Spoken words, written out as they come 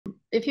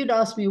if you'd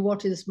asked me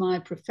what is my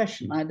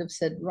profession, I'd have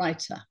said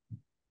writer.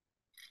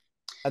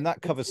 And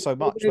that covers so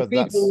much. Whether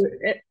people,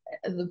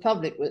 the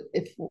public,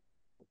 if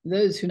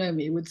those who know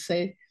me would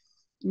say,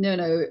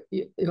 no,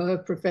 your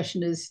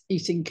profession is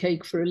eating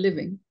cake for a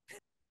living.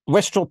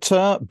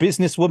 Restaurateur,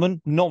 businesswoman,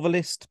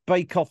 novelist,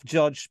 bake-off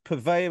judge,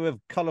 purveyor of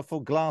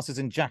colourful glasses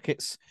and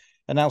jackets,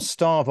 and now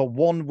star of a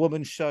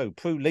one-woman show.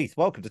 Prue Leith,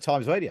 welcome to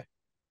Times Radio.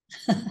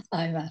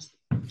 Hi,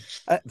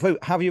 Matt. Prue,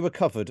 have you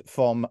recovered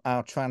from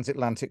our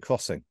transatlantic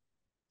crossing?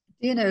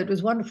 You know, it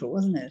was wonderful,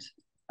 wasn't it?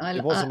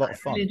 It was a lot of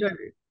fun. Really enjoyed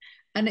it.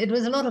 And it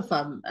was a lot of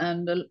fun,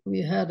 and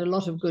we had a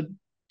lot of good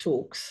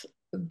talks.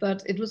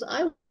 But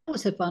I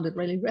also found it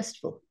really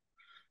restful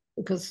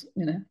because,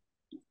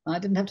 I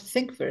didn't have to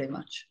think very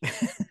much.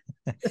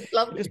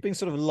 Just being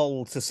sort of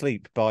lulled to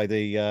sleep by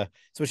the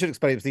so we should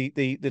explain it was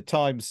the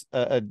Times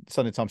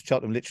Sunday Times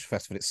Cheltenham Literature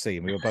Festival at sea,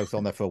 and we were both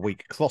on there for a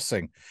week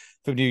crossing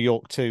from New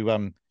York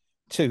to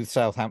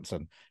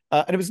Southampton,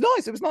 and it was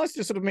nice. It was nice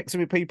to sort of mixing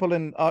with people,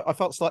 and I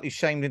felt slightly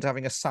shamed into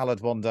having a salad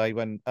one day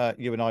when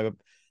you and I were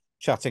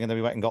chatting, and then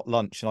we went and got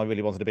lunch, and I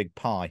really wanted a big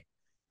pie,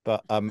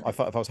 but I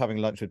thought if I was having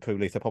lunch with Prue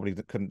Leith, I probably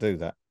couldn't do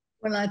that.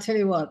 Well, I tell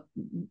you what,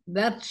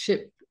 that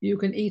ship, you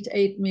can eat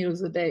 8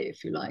 meals a day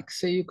if you like,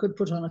 so you could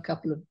put on a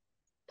couple of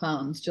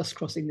pounds just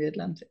crossing the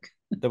Atlantic.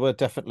 There were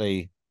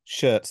definitely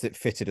shirts that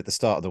fitted at the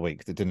start of the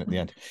week that didn't at the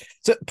end.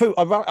 So, Prue,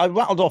 I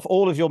rattled off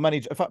all of your many.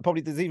 In fact,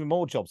 probably there's even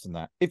more jobs than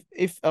that.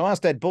 If I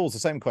asked Ed Balls the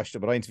same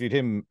question, but I interviewed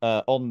him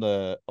on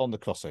the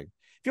crossing.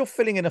 If you're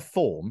filling in a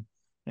form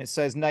and it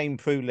says name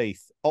Prue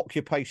Leith,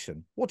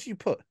 occupation, what do you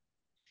put?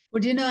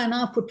 Well, I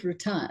now put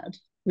retired,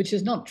 which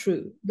is not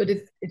true, but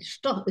it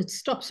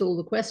stops all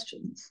the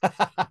questions.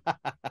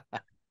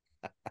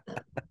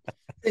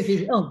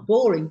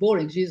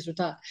 Boring. She's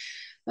retired.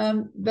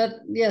 But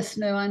yes,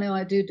 no, I know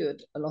I do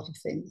it a lot of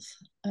things.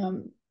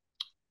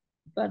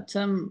 But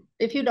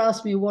if you'd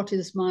asked me what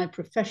is my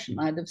profession,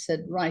 I'd have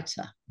said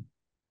writer.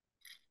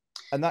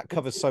 And that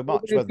covers so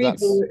much.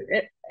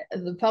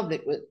 The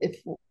public,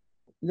 if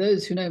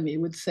those who know me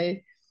would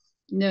say,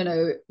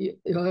 no,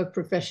 your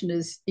profession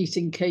is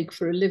eating cake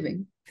for a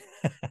living.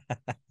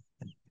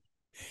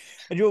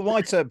 And you're a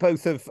writer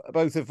both of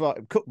like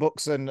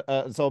cookbooks and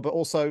so on, but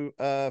also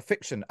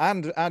fiction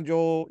and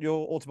your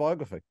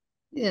autobiography.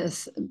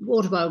 Yes,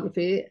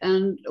 autobiography,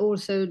 and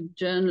also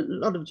a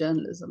lot of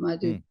journalism. I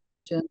do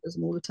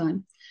journalism all the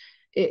time.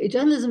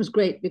 Journalism is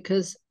great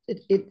because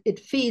it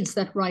feeds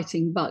that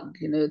writing bug.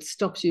 It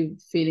stops you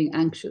feeling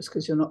anxious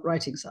because you're not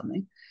writing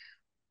something.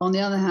 On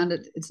the other hand,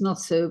 it's not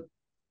so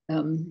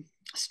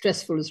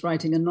stressful as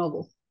writing a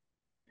novel.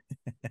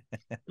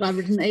 But I've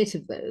written 8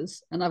 of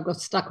those, and I've got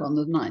stuck on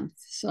the 9th,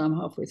 so I'm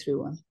halfway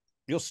through one.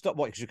 You're stuck,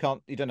 what?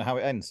 Because you don't know how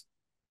it ends.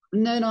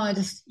 No, I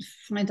just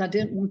find I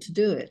don't want to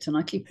do it, and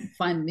I keep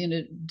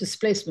finding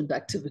displacement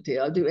activity.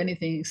 I'll do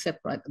anything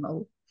except write the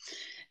novel.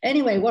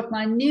 Anyway, what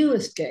my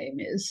newest game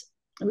is,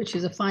 which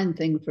is a fine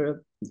thing for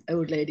an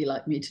old lady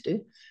like me to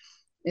do,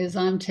 is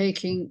I'm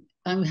going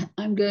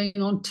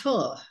on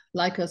tour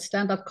like a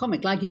stand-up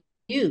comic, like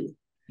you.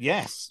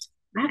 Yes.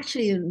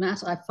 Actually,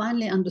 Matt, I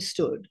finally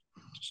understood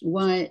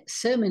why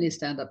so many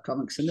stand-up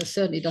comics, and this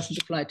certainly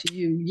doesn't apply to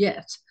you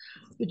yet,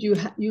 but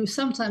you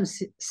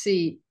sometimes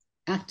see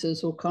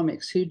actors or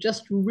comics who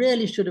just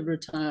really should have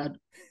retired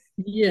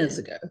years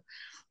ago,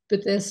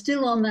 but they're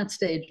still on that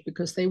stage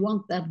because they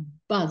want that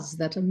buzz,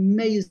 that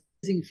amazing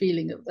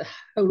feeling of the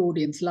whole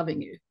audience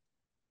loving you.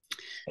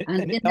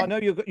 And I know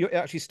it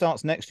actually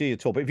starts next year, your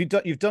tour, but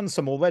you've done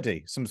some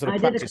already, some sort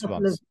of practice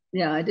runs.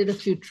 I did a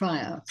few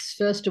tryouts,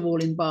 first of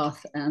all in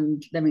Bath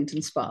and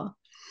Leamington Spa.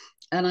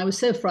 And I was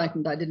so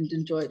frightened I didn't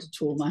enjoy it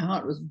at all. My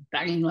heart was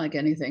banging like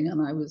anything,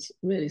 and I was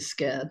really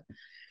scared.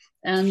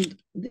 And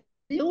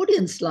the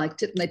audience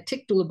liked it, and they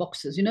ticked all the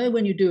boxes.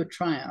 When you do a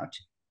tryout,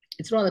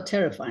 it's rather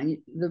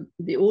terrifying.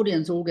 The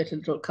audience all get a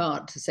little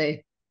card to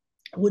say,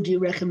 would you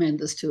recommend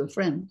this to a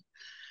friend?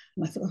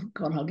 And I thought, oh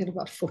God, I'll get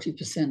about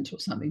 40% or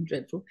something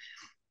dreadful.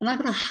 And I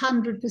got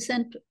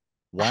 100%.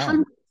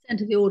 Wow.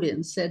 100% of the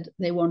audience said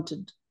they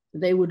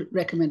would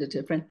recommend it to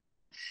a friend.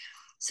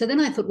 So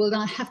then I thought, well,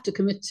 I have to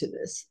commit to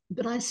this,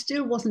 but I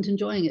still wasn't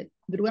enjoying it.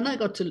 But when I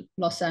got to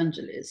Los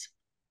Angeles,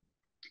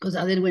 because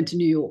I then went to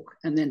New York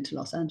and then to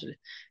Los Angeles,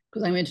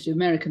 because I went to do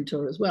American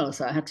tour as well,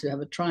 so I had to have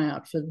a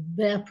tryout for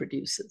their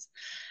producers.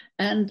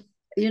 And,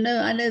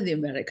 I know the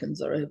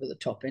Americans are over the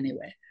top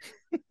anyway.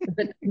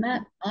 But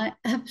Matt, I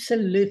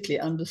absolutely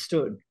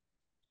understood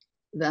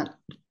that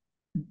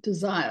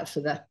desire for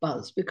that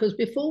buzz, because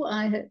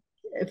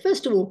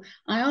first of all,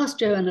 I asked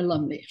Joanna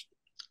Lumley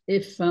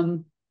if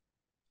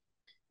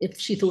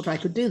she thought I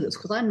could do this,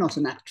 because I'm not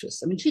an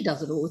actress. I mean, she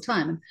does it all the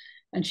time,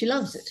 and she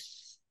loves it.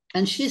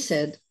 And she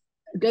said,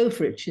 go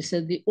for it. She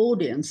said, the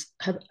audience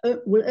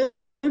will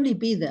only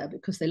be there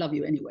because they love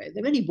you anyway.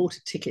 They've only bought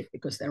a ticket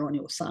because they're on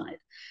your side.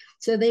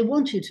 So they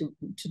want you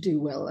to do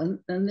well.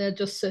 And they're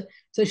just so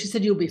she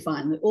said, you'll be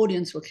fine. The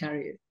audience will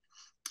carry you.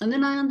 And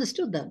then I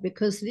understood that,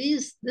 because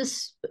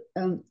this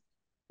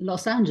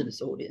Los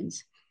Angeles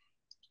audience,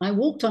 I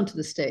walked onto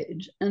the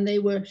stage and they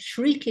were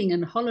shrieking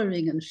and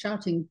hollering and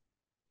shouting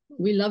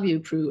we love you,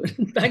 Prue,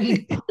 and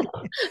banging.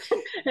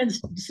 And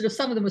sort of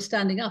some of them were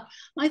standing up.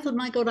 I thought,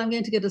 my God, I'm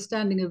going to get a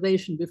standing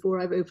ovation before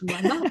I've opened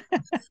my mouth.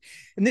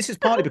 And this is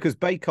partly because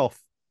Bake Off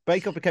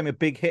became a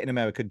big hit in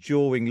America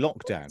during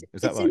lockdown.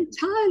 Is that right?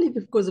 It's entirely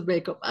because of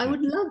Bake Off. I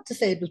would love to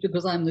say it was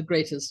because I'm the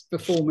greatest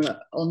performer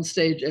on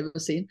stage ever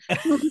seen.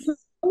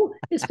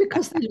 It's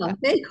because they love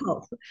Bake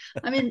Off.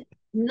 I mean,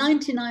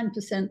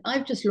 99%.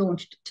 I've just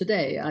launched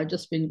today. I've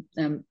just been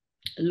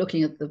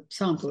looking at the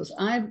samples.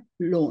 I've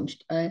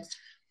launched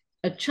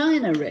a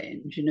china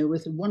range,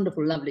 with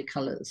wonderful, lovely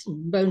colors,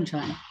 bone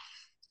china.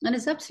 And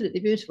it's absolutely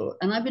beautiful.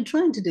 And I've been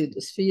trying to do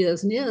this for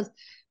years and years,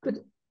 but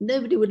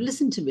nobody would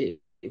listen to me.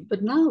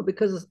 But now,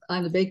 because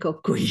I'm a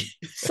bake-off queen,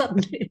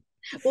 suddenly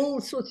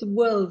all sorts of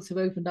worlds have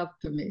opened up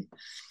for me.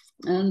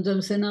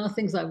 And so now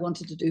things I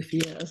wanted to do for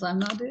years, I'm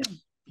now doing.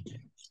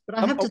 But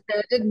I have to say,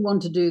 I didn't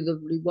want to do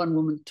the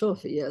one-woman tour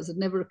for years. It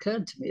never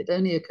occurred to me. It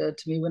only occurred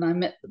to me when I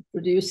met the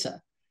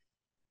producer,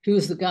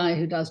 who's the guy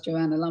who does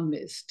Joanna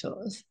Lumley's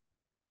tours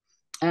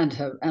and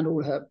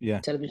all her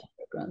television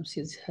programs.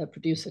 He's her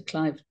producer,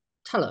 Clive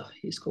Tuller,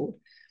 he's called.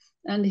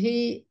 And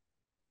he,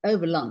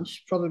 over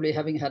lunch, probably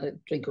having had a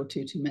drink or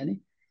two too many,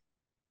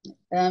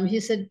 he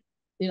said,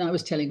 I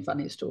was telling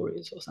funny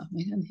stories or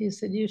something, and he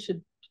said, you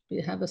should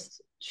have a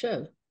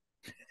show.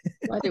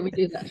 Why don't we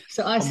do that?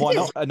 So I said, why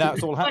not? And now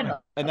it's all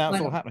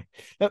happening.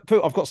 Now,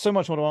 Prue, I've got so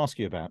much more to ask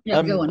you about.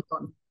 Yeah, go on.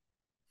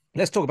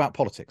 Let's talk about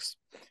politics.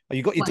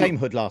 You got your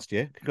damehood last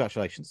year.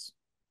 Congratulations.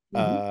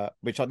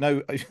 Which I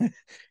know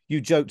you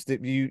joked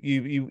that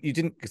you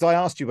didn't, because I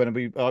asked you when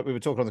we were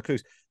talking on the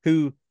cruise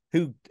who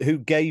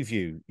gave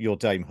you your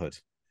damehood,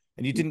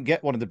 and you didn't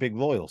get one of the big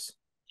royals.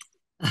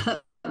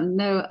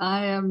 No,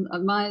 I am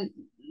my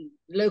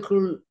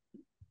local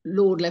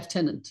Lord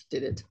Lieutenant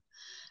did it,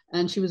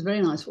 and she was a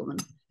very nice woman,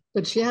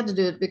 but she had to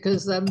do it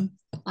because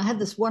I had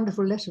this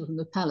wonderful letter from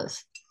the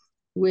palace,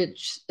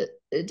 which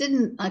it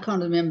didn't, I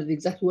can't remember the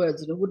exact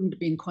words, and it wouldn't have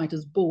been quite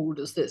as bold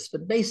as this,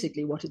 but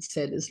basically what it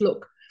said is,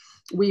 look,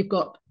 we've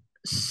got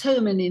so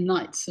many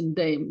knights and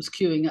dames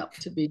queuing up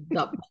to be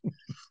dubbed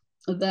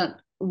that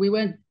we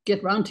won't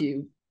get round to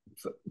you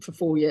for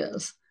 4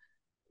 years.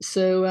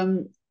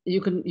 So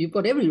you've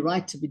got every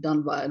right to be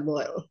done by a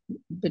royal,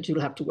 but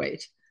you'll have to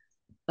wait.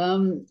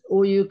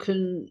 Or you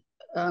can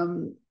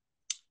have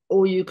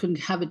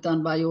it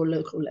done by your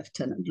local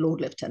lieutenant,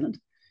 Lord Lieutenant,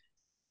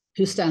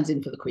 who stands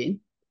in for the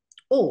Queen.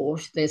 Or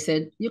they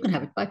said, you can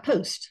have it by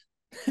post.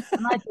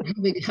 And I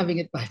think having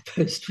it by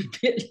post would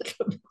be a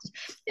little bit,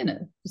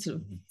 sort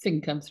of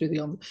thing comes through the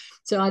envelope.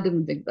 So I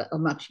didn't think that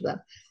much of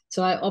that.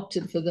 So I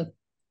opted for the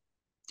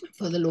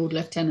Lord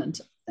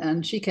Lieutenant.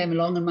 And she came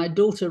along, and my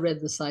daughter read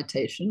the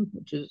citation,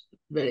 which is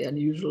very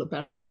unusual,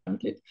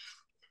 apparently.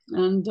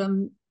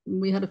 And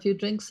we had a few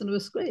drinks, and it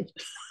was great.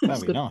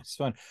 Very nice.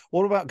 Fine.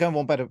 What about going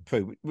one better,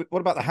 Prue? What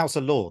about the House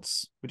of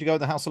Lords? Would you go to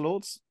the House of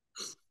Lords?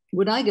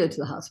 Would I go to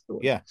the House of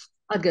Lords? Yeah.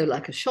 I'd go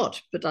like a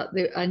shot, but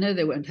I know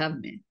they won't have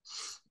me,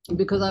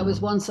 because I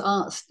was once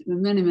asked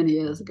many, many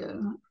years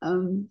ago.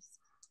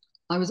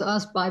 I was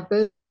asked by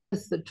both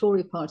the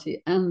Tory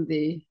party and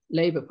the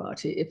Labour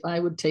Party if I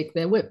would take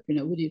their whip.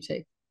 Would you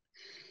take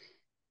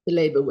the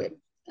Labour whip?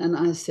 And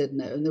I said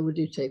no. And then, would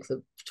you take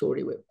the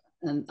Tory whip?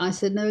 And I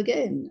said no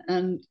again.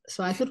 And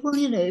so I thought, well,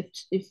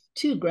 if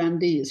two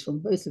grandees from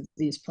both of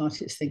these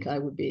parties think I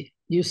would be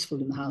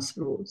useful in the House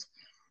of Lords,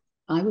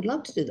 I would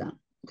love to do that,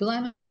 because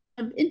I'm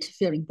an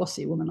interfering,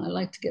 bossy woman. I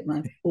like to get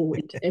my paw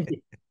into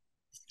everything.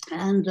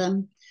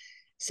 And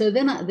so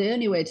then the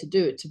only way to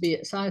do it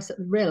so I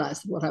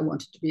realized what I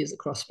wanted to be as a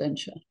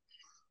crossbencher.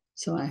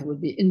 So I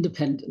would be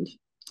independent.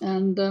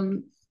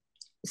 And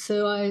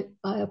so I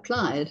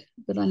applied,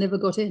 but I never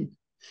got in.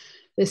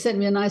 They sent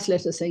me a nice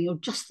letter saying, you're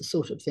just the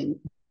sort of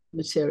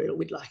material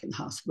we'd like in the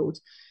House of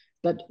Lords,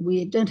 but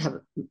we don't have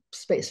a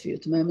space for you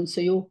at the moment.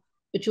 So your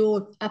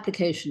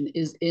application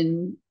is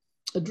in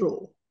a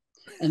drawer.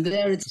 And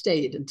there it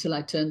stayed until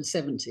I turned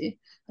 70.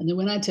 And then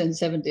when I turned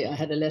 70, I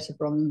had a letter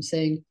from them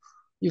saying,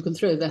 you can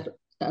throw that,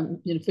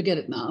 forget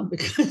it now,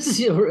 because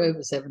you're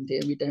over 70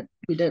 and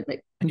we don't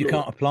make. And you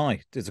can't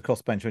apply as a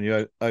crossbencher when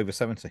you're over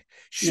 70.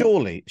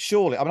 Surely.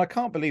 I mean, I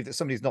can't believe that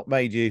somebody's not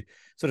made you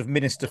sort of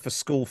minister for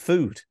school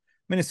food,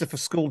 minister for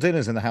school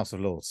dinners in the House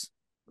of Lords.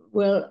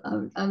 Well,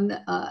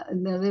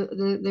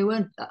 no,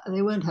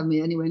 they won't have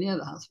me anywhere near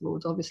the House of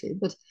Lords, obviously,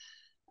 but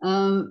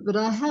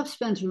I have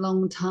spent a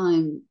long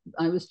time.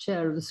 I was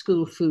chair of the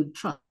School Food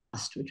Trust,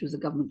 which was a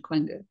government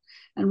quango,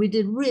 and we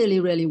did really,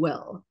 really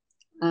well.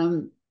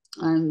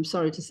 I'm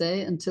sorry to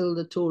say, until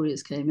the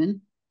Tories came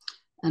in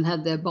and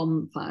had their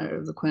bonfire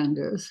of the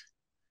quangos,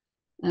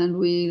 and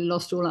we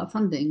lost all our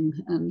funding,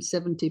 and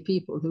 70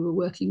 people who were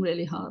working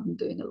really hard and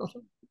doing a lot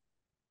of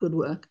good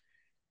work,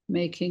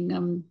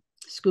 making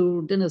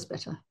school dinners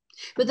better.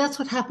 But that's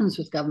what happens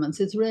with governments.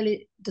 It's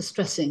really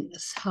distressing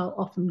how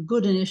often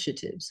good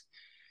initiatives,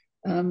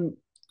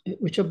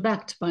 which are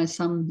backed by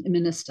some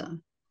minister,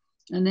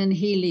 and then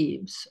he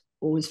leaves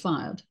or is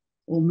fired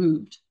or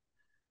moved.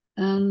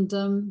 And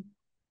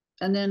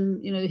then,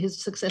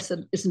 his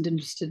successor isn't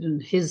interested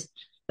in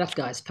that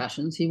guy's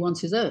passions. He wants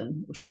his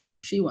own,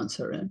 she wants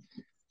her own.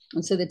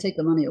 And so they take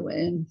the money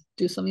away and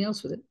do something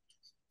else with it.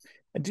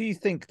 And do you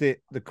think that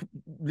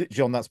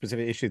literally on that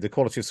specific issue, the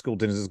quality of school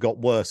dinners has got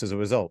worse as a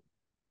result?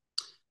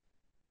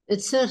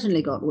 It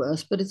certainly got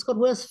worse, but it's got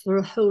worse for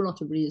a whole lot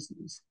of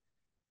reasons.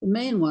 The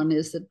main one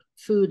is that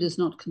food is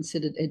not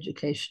considered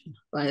education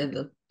by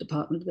the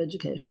Department of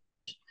Education.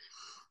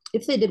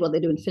 If they did what they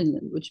do in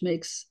Finland, which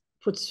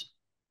puts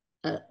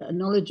a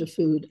knowledge of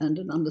food and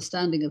an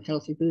understanding of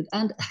healthy food,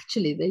 and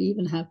actually they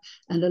even have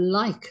a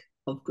like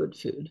of good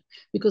food,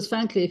 because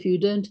frankly,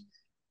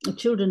 if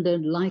children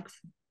don't like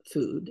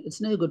food,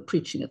 it's no good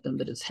preaching at them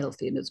that it's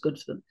healthy and it's good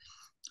for them.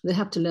 They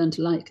have to learn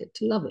to like it,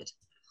 to love it.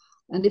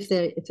 And if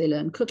they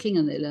learn cooking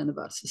and they learn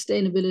about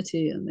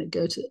sustainability and they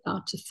go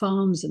out to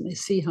farms and they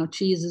see how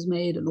cheese is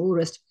made and all the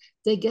rest,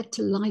 they get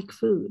to like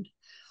food.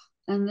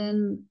 And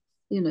then,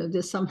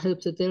 there's some hope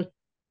that they'll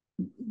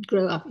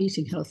grow up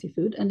eating healthy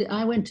food. And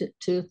I went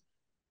to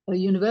a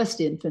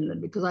university in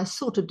Finland because I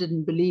sort of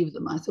didn't believe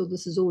them. I thought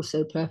this is all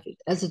so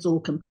perfect, as it's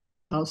all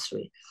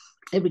compulsory.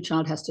 Every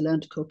child has to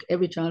learn to cook.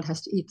 Every child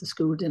has to eat the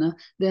school dinner.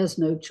 There's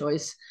no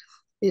choice.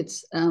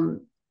 It's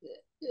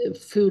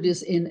food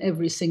is in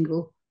every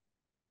single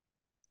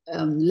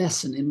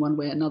lesson in one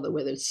way or another,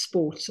 whether it's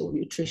sports or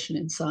nutrition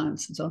in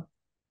science and so on.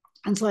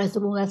 And so I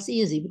thought, well, that's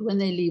easy. But when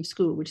they leave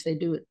school, which they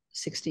do at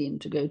 16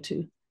 to go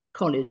to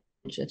college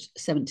at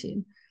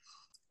 17,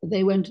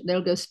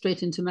 they'll go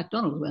straight into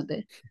McDonald's, won't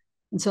they?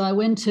 And so I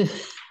went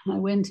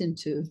in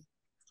to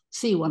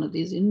see one of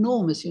these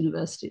enormous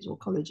universities or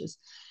colleges.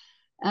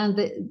 And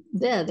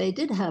they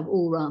did have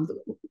all around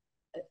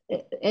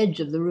the edge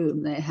of the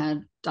room, they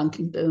had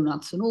Dunkin'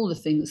 Donuts and all the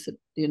things that,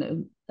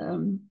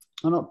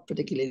 are not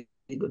particularly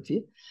good for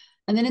you.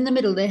 And then in the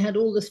middle, they had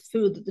all this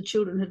food that the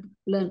children had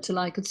learned to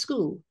like at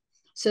school.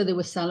 So there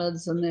were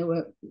salads and there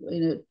were,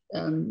 there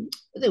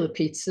were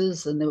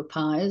pizzas and there were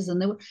pies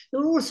and there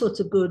were all sorts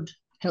of good,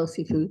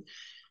 healthy food.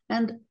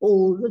 And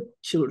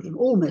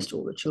almost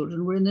all the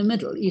children were in the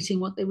middle eating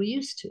what they were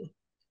used to.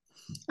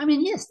 I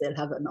mean, yes, they'll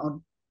have an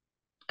odd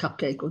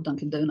cupcake or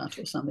Dunkin'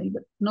 Donut or something,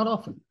 but not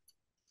often.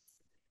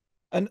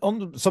 And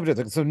on the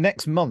subject, so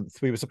next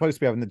month we were supposed to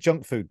be having the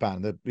junk food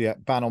ban, the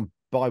ban on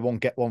buy one,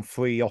 get one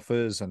free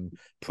offers and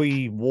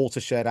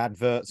pre-watershed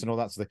adverts and all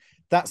that sort of thing.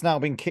 That's now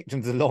been kicked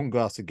into the long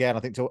grass again, I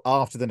think, till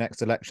after the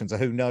next election. So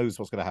who knows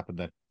what's going to happen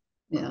then?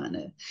 Yeah, I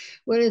know.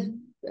 Whereas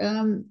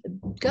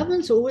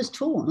governments are always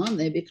torn, aren't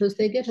they? Because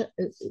they get,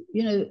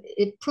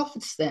 it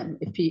profits them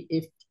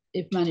if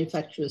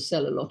manufacturers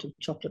sell a lot of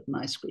chocolate and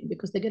ice cream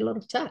because they get a lot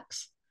of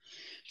tax.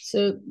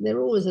 So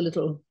they're always a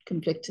little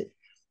conflicted.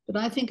 But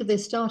I think if they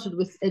started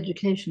with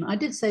education, I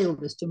did say all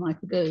this to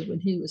Michael Gove when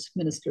he was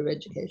Minister of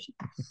Education,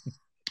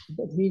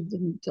 but he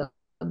didn't,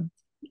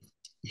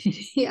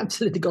 he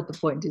absolutely got the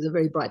point. He's a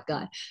very bright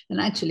guy.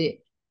 And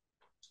actually,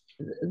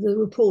 the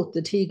report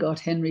that he got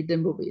Henry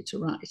Dimbleby to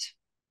write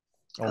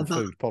about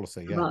food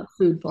policy, about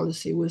food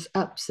policy was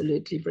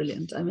absolutely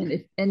brilliant. I mean,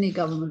 if any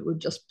government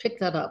would just pick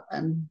that up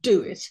and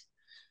do it,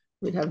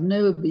 we'd have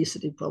no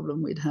obesity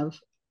problem. We'd have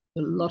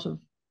a lot of,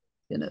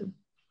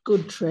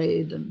 good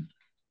trade and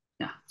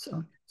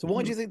So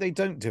why do you think they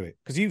don't do it?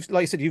 Because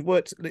like you said, you've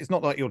worked. It's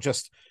not like you're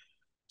just,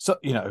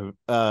 somebody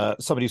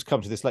who's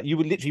come to this. Like you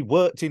literally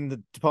worked in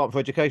the Department for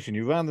Education.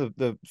 You ran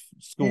the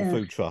school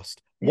food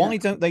trust. Why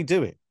don't they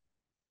do it?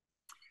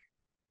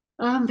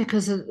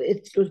 Because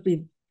it'll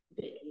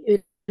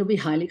be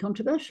highly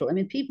controversial. I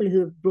mean, people who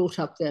have brought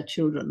up their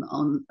children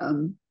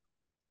on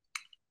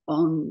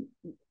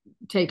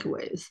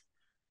takeaways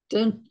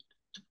don't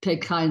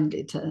take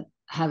kindly to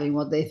having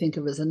what they think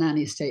of as a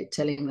nanny state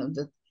telling them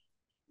that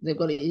they've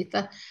got to eat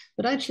that.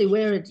 But actually,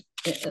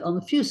 on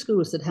the few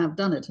schools that have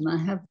done it, and I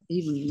have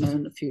even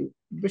known a few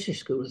British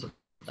schools that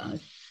have done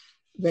it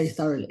very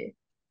thoroughly,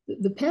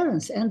 the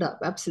parents end up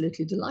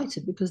absolutely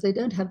delighted because they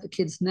don't have the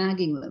kids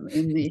nagging them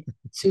in the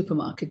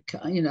supermarket.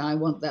 I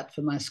want that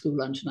for my school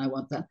lunch and I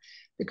want that,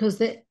 because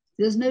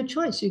there's no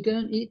choice. You go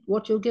and eat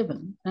what you're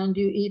given and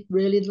you eat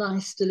really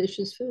nice,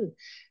 delicious food.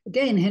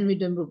 Again, Henry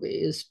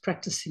Dimbleby is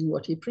practicing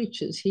what he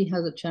preaches. He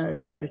has a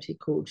charity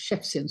called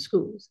Chefs in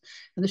Schools.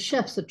 And the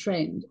chefs are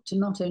trained to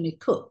not only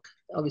cook,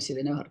 obviously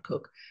they know how to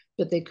cook,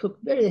 but they cook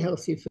very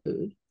healthy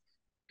food,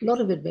 a lot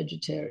of it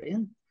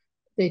vegetarian.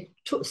 They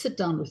sit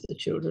down with the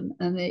children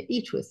and they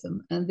eat with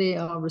them, and they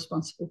are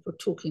responsible for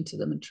talking to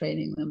them and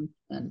training them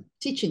and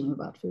teaching them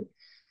about food.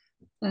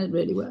 And it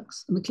really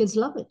works. And the kids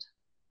love it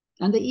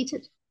and they eat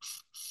it.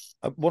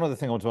 One other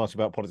thing I want to ask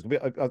you about politics.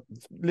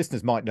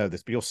 Listeners might know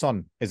this, but your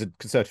son is a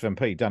Conservative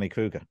MP, Danny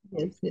Kruger.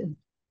 Yes, yes.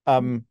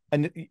 And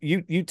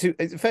you two,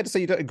 it's fair to say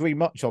you don't agree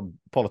much on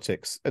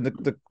politics. And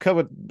the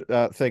current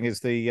thing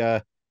is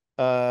the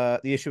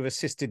issue of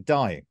assisted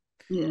dying.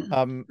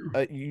 Yeah.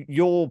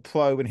 You're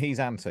pro and he's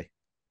anti.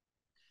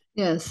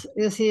 Yes,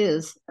 he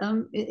is.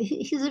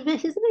 He's a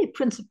very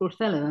principled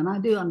fellow, and I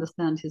do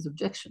understand his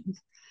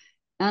objections.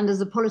 And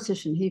as a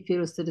politician, he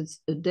feels that it's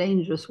a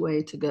dangerous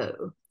way to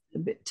go,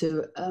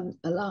 to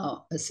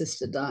allow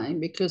assisted dying,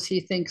 because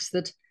he thinks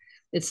that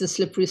it's a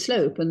slippery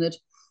slope and that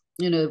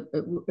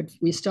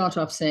we start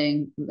off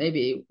saying,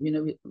 maybe,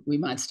 we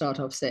might start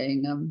off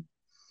saying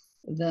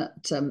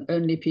that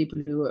only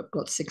people who have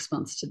got 6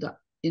 months to die,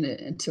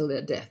 until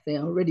their death, they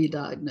are already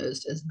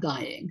diagnosed as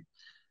dying,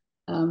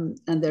 and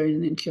they're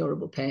in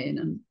incurable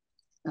pain,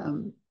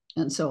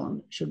 and so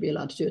on, should be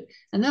allowed to do it.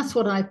 And that's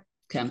what I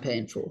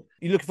campaign for.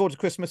 You looking forward to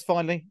Christmas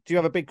finally? Do you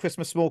have a big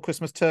Christmas, small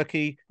Christmas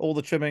turkey, all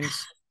the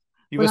trimmings?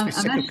 You must be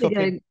sick of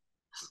cooking.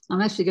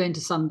 I'm actually going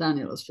to Son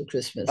Daniel's for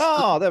Christmas.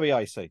 Oh, there we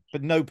are, you see.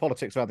 But no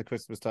politics around the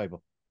Christmas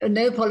table.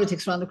 No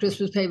politics around the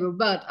Christmas table,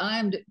 but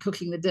I'm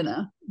cooking the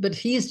dinner. But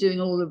he's doing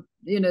all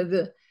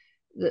the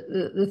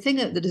thing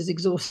that is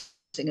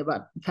exhausting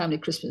about family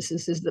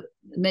Christmases is that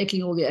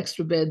making all the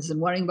extra beds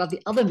and worrying about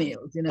the other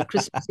meals,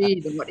 Christmas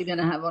Eve and what you're going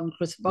to have on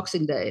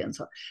Boxing Day and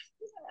so on.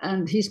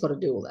 And he's got to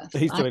do all that.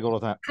 He's doing all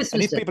of that.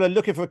 And if people are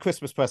looking for a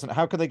Christmas present,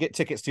 how can they get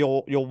tickets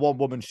to your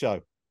one-woman show?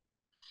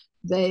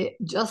 They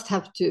just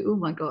have to, oh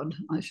my God,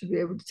 I should be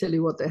able to tell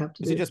you what they have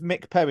to do. Is it just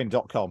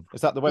mickperrin.com?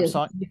 Is that the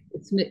website? Yes,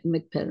 it's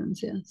Mick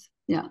Perrins, yes.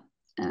 Yeah.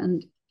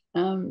 And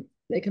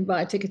they can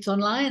buy tickets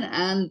online,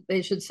 and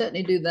they should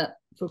certainly do that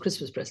for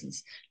Christmas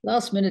presents.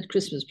 Last minute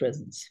Christmas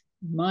presents.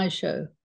 My show.